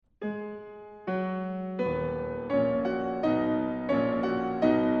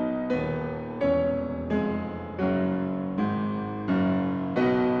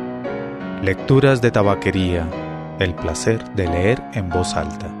Lecturas de tabaquería. El placer de leer en voz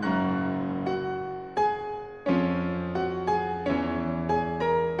alta.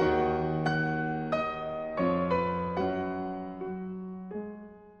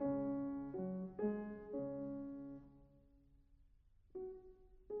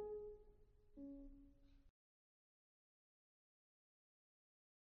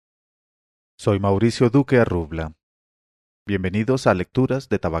 Soy Mauricio Duque Arrubla. Bienvenidos a Lecturas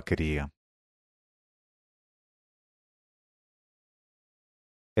de tabaquería.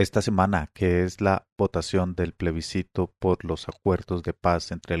 Esta semana, que es la votación del plebiscito por los acuerdos de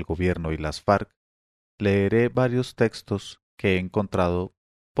paz entre el gobierno y las FARC, leeré varios textos que he encontrado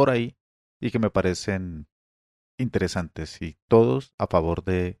por ahí y que me parecen interesantes, y todos a favor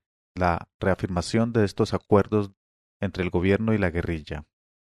de la reafirmación de estos acuerdos entre el gobierno y la guerrilla.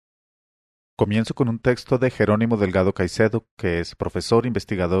 Comienzo con un texto de Jerónimo Delgado Caicedo, que es profesor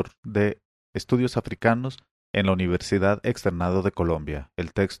investigador de estudios africanos en la Universidad Externado de Colombia.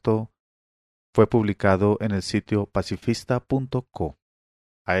 El texto fue publicado en el sitio pacifista.co.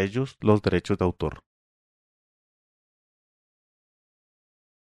 A ellos los derechos de autor.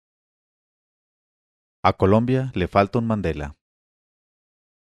 A Colombia le falta un Mandela.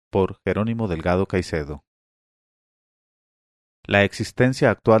 Por Jerónimo Delgado Caicedo. La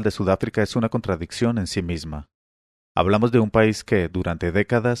existencia actual de Sudáfrica es una contradicción en sí misma. Hablamos de un país que, durante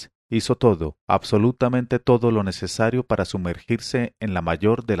décadas, hizo todo, absolutamente todo lo necesario para sumergirse en la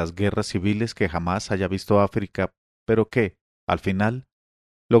mayor de las guerras civiles que jamás haya visto África, pero que, al final,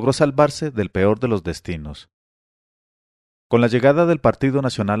 logró salvarse del peor de los destinos. Con la llegada del Partido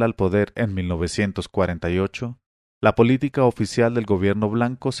Nacional al poder en 1948, la política oficial del gobierno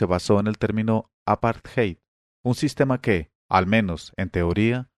blanco se basó en el término apartheid, un sistema que, al menos en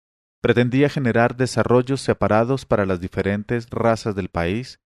teoría, pretendía generar desarrollos separados para las diferentes razas del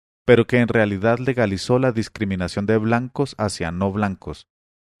país, pero que en realidad legalizó la discriminación de blancos hacia no blancos,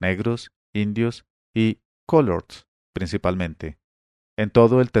 negros, indios y coloreds, principalmente, en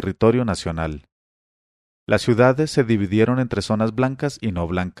todo el territorio nacional. Las ciudades se dividieron entre zonas blancas y no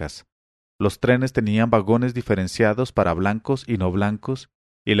blancas. Los trenes tenían vagones diferenciados para blancos y no blancos,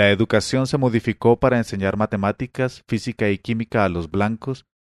 y la educación se modificó para enseñar matemáticas, física y química a los blancos,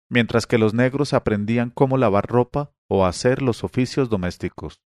 mientras que los negros aprendían cómo lavar ropa o hacer los oficios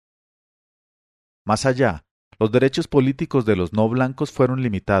domésticos. Más allá, los derechos políticos de los no blancos fueron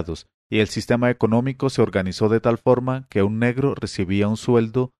limitados, y el sistema económico se organizó de tal forma que un negro recibía un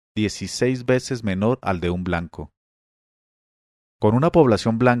sueldo 16 veces menor al de un blanco. Con una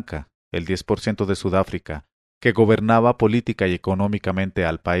población blanca, el 10% de Sudáfrica, que gobernaba política y económicamente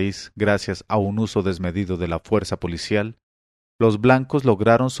al país gracias a un uso desmedido de la fuerza policial, los blancos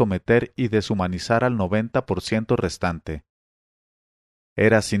lograron someter y deshumanizar al 90% restante.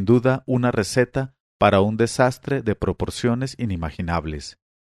 Era sin duda una receta para un desastre de proporciones inimaginables.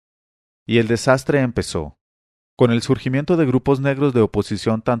 Y el desastre empezó. Con el surgimiento de grupos negros de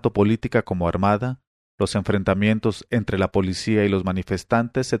oposición tanto política como armada, los enfrentamientos entre la policía y los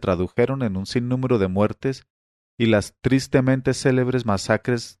manifestantes se tradujeron en un sinnúmero de muertes y las tristemente célebres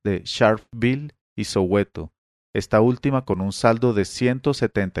masacres de Sharpeville y Soweto, esta última con un saldo de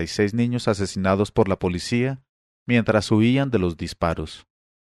 176 niños asesinados por la policía mientras huían de los disparos.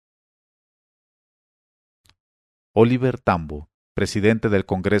 Oliver Tambo, presidente del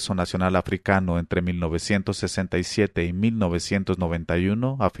Congreso Nacional Africano entre 1967 y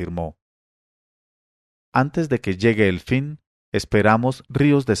 1991, afirmó: «Antes de que llegue el fin, esperamos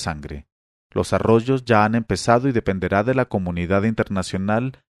ríos de sangre. Los arroyos ya han empezado y dependerá de la comunidad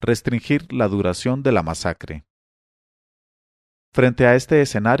internacional restringir la duración de la masacre». Frente a este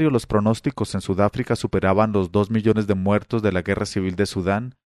escenario, los pronósticos en Sudáfrica superaban los 2 millones de muertos de la Guerra Civil de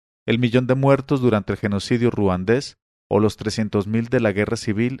Sudán, el millón de muertos durante el genocidio ruandés o los 300.000 de la Guerra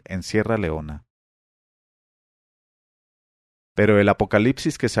Civil en Sierra Leona. Pero el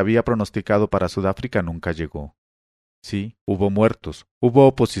apocalipsis que se había pronosticado para Sudáfrica nunca llegó. Sí, hubo muertos, hubo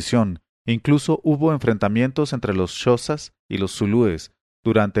oposición, incluso hubo enfrentamientos entre los Xhosas y los Zulúes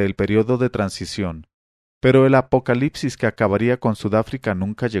durante el periodo de transición, pero el apocalipsis que acabaría con Sudáfrica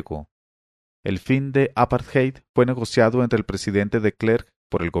nunca llegó. El fin de apartheid fue negociado entre el presidente de Klerk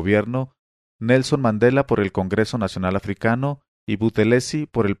por el gobierno, Nelson Mandela por el Congreso Nacional Africano y Buthelezi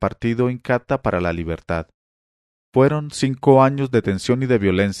por el Partido Inkatha para la Libertad. Fueron 5 años de tensión y de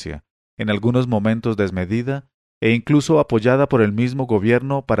violencia, en algunos momentos desmedida e incluso apoyada por el mismo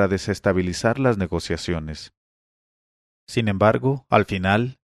gobierno para desestabilizar las negociaciones. Sin embargo, al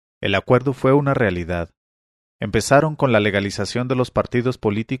final, el acuerdo fue una realidad. Empezaron con la legalización de los partidos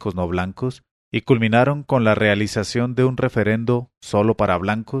políticos no blancos y culminaron con la realización de un referendo solo para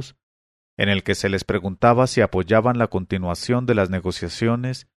blancos, en el que se les preguntaba si apoyaban la continuación de las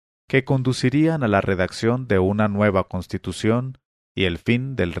negociaciones que conducirían a la redacción de una nueva constitución y el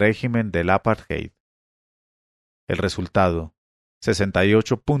fin del régimen del apartheid. El resultado: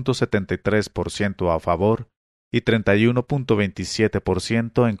 68.73% a favor y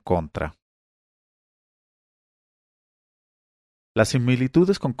 31.27% en contra. Las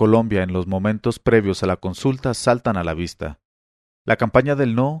similitudes con Colombia en los momentos previos a la consulta saltan a la vista. La campaña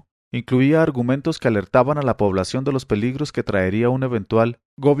del no incluía argumentos que alertaban a la población de los peligros que traería un eventual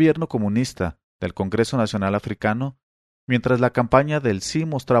gobierno comunista del Congreso Nacional Africano, mientras la campaña del sí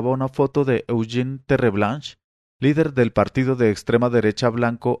mostraba una foto de Eugène Terreblanche, líder del partido de extrema derecha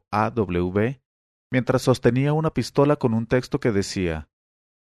blanco AWB, mientras sostenía una pistola con un texto que decía: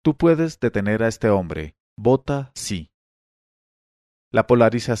 «Tú puedes detener a este hombre, vota sí». La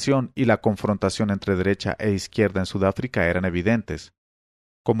polarización y la confrontación entre derecha e izquierda en Sudáfrica eran evidentes.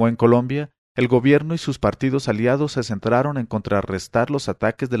 Como en Colombia, el gobierno y sus partidos aliados se centraron en contrarrestar los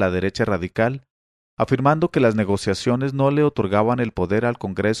ataques de la derecha radical, afirmando que las negociaciones no le otorgaban el poder al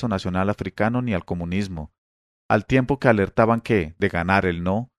Congreso Nacional Africano ni al comunismo, al tiempo que alertaban que, de ganar el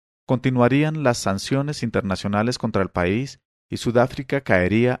no, continuarían las sanciones internacionales contra el país y Sudáfrica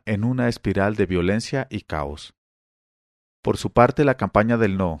caería en una espiral de violencia y caos. Por su parte, la campaña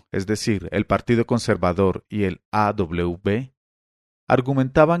del no, es decir, el Partido Conservador y el AWB,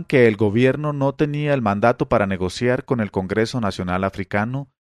 argumentaban que el gobierno no tenía el mandato para negociar con el Congreso Nacional Africano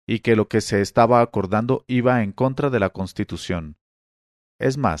y que lo que se estaba acordando iba en contra de la Constitución.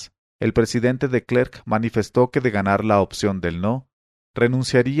 Es más, el presidente de Klerk manifestó que de ganar la opción del no,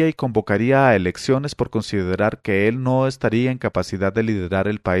 renunciaría y convocaría a elecciones por considerar que él no estaría en capacidad de liderar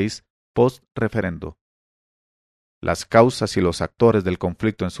el país post-referendo. Las causas y los actores del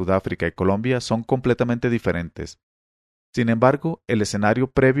conflicto en Sudáfrica y Colombia son completamente diferentes. Sin embargo, el escenario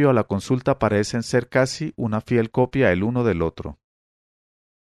previo a la consulta parecen ser casi una fiel copia el uno del otro.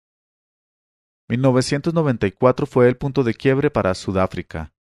 1994 fue el punto de quiebre para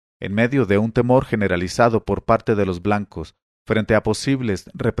Sudáfrica. En medio de un temor generalizado por parte de los blancos frente a posibles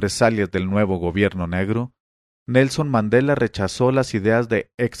represalias del nuevo gobierno negro, Nelson Mandela rechazó las ideas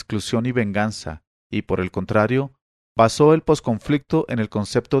de exclusión y venganza y, por el contrario, basó el posconflicto en el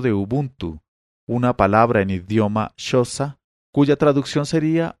concepto de Ubuntu, una palabra en idioma Xhosa, cuya traducción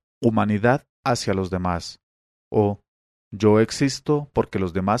sería humanidad hacia los demás, o yo existo porque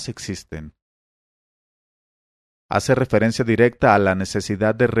los demás existen. Hace referencia directa a la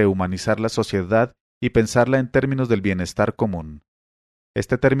necesidad de rehumanizar la sociedad y pensarla en términos del bienestar común.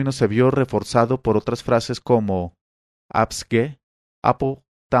 Este término se vio reforzado por otras frases como Absge, Apo,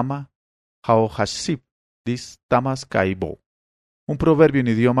 Tama, Haohaship, Dis Tamas Kaibo, un proverbio en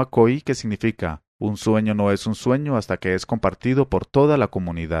idioma Khoi que significa un sueño no es un sueño hasta que es compartido por toda la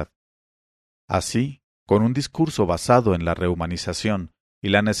comunidad. Así, con un discurso basado en la rehumanización y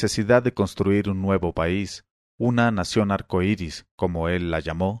la necesidad de construir un nuevo país, una nación arcoíris, como él la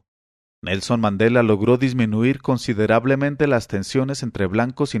llamó, Nelson Mandela logró disminuir considerablemente las tensiones entre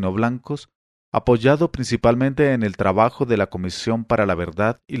blancos y no blancos, apoyado principalmente en el trabajo de la Comisión para la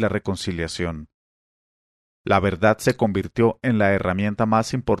Verdad y la Reconciliación. La verdad se convirtió en la herramienta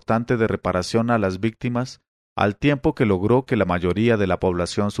más importante de reparación a las víctimas, al tiempo que logró que la mayoría de la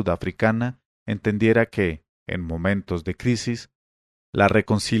población sudafricana entendiera que, en momentos de crisis, la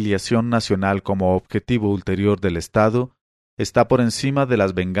reconciliación nacional como objetivo ulterior del Estado está por encima de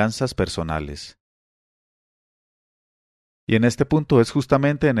las venganzas personales. Y en este punto es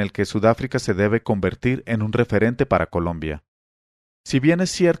justamente en el que Sudáfrica se debe convertir en un referente para Colombia. Si bien es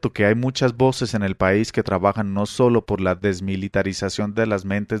cierto que hay muchas voces en el país que trabajan no solo por la desmilitarización de las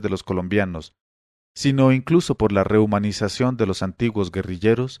mentes de los colombianos, sino incluso por la rehumanización de los antiguos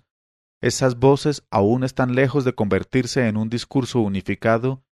guerrilleros, esas voces aún están lejos de convertirse en un discurso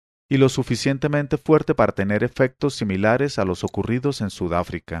unificado y lo suficientemente fuerte para tener efectos similares a los ocurridos en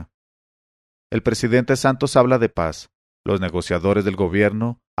Sudáfrica. El presidente Santos habla de paz. Los negociadores del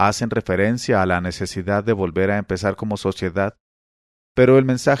gobierno hacen referencia a la necesidad de volver a empezar como sociedad, pero el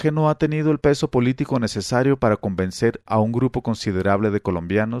mensaje no ha tenido el peso político necesario para convencer a un grupo considerable de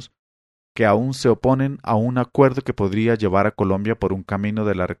colombianos que aún se oponen a un acuerdo que podría llevar a Colombia por un camino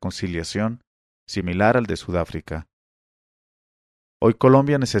de la reconciliación similar al de Sudáfrica. Hoy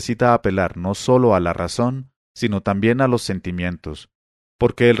Colombia necesita apelar no solo a la razón, sino también a los sentimientos,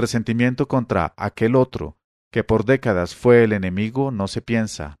 porque el resentimiento contra aquel otro, que por décadas fue el enemigo, no se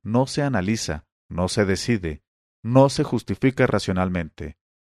piensa, no se analiza, no se decide, no se justifica racionalmente,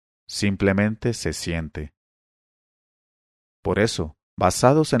 simplemente se siente. Por eso,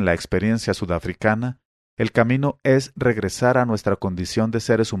 basados en la experiencia sudafricana, El camino es regresar a nuestra condición de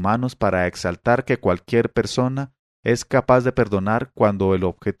seres humanos para exaltar que cualquier persona es capaz de perdonar cuando el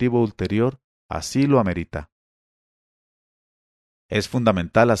objetivo ulterior así lo amerita. Es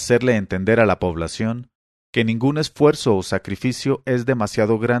fundamental hacerle entender a la población que ningún esfuerzo o sacrificio es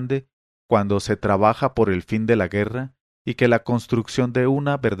demasiado grande cuando se trabaja por el fin de la guerra y que la construcción de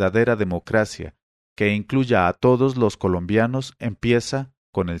una verdadera democracia que incluya a todos los colombianos empieza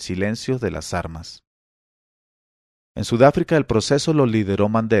con el silencio de las armas. En Sudáfrica el proceso lo lideró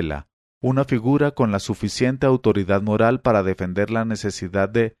Mandela, una figura con la suficiente autoridad moral para defender la necesidad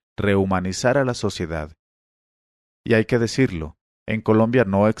de rehumanizar a la sociedad. Y hay que decirlo, en Colombia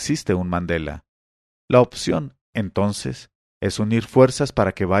no existe un Mandela. La opción, entonces, es unir fuerzas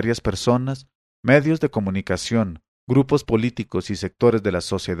para que varias personas, medios de comunicación, grupos políticos y sectores de la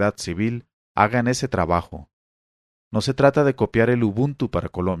sociedad civil hagan ese trabajo. No se trata de copiar el Ubuntu para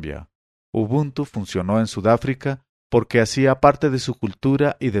Colombia. Ubuntu funcionó en Sudáfrica porque hacía parte de su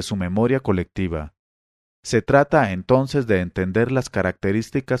cultura y de su memoria colectiva. Se trata entonces de entender las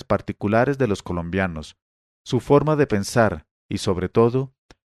características particulares de los colombianos, su forma de pensar y, sobre todo,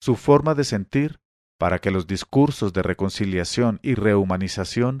 su forma de sentir, para que los discursos de reconciliación y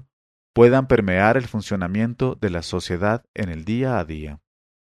rehumanización puedan permear el funcionamiento de la sociedad en el día a día.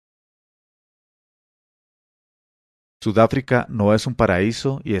 Sudáfrica no es un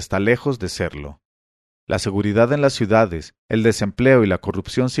paraíso y está lejos de serlo. La seguridad en las ciudades, el desempleo y la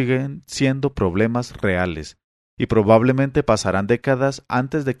corrupción siguen siendo problemas reales, y probablemente pasarán décadas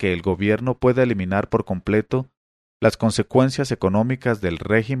antes de que el gobierno pueda eliminar por completo las consecuencias económicas del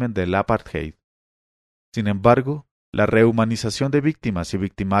régimen del apartheid. Sin embargo, la rehumanización de víctimas y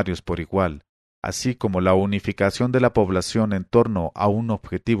victimarios por igual, así como la unificación de la población en torno a un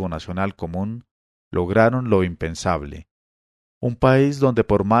objetivo nacional común, lograron lo impensable. Un país donde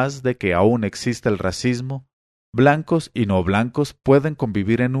por más de que aún exista el racismo, blancos y no blancos pueden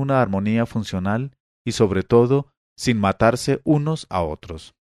convivir en una armonía funcional y sobre todo sin matarse unos a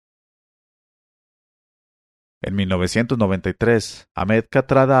otros. En 1993, Ahmed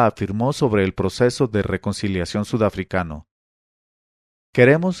Kathrada afirmó sobre el proceso de reconciliación sudafricano: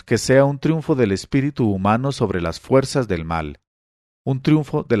 "Queremos que sea un triunfo del espíritu humano sobre las fuerzas del mal, un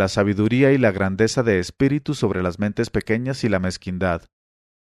triunfo de la sabiduría y la grandeza de espíritu sobre las mentes pequeñas y la mezquindad,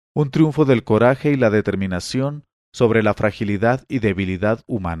 un triunfo del coraje y la determinación sobre la fragilidad y debilidad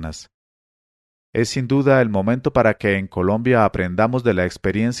humanas. Es sin duda el momento para que en Colombia aprendamos de la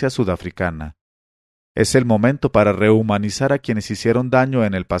experiencia sudafricana. Es el momento para rehumanizar a quienes hicieron daño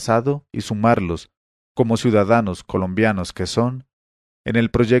en el pasado y sumarlos, como ciudadanos colombianos que son, en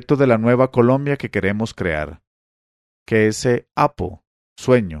el proyecto de la nueva Colombia que queremos crear. Que ese apo,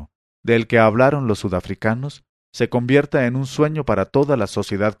 sueño, del que hablaron los sudafricanos, se convierta en un sueño para toda la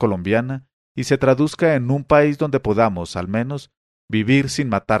sociedad colombiana y se traduzca en un país donde podamos, al menos, vivir sin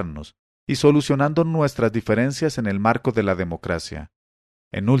matarnos y solucionando nuestras diferencias en el marco de la democracia.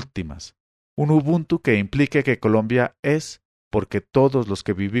 En últimas, un Ubuntu que implique que Colombia es porque todos los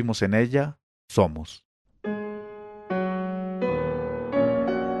que vivimos en ella somos".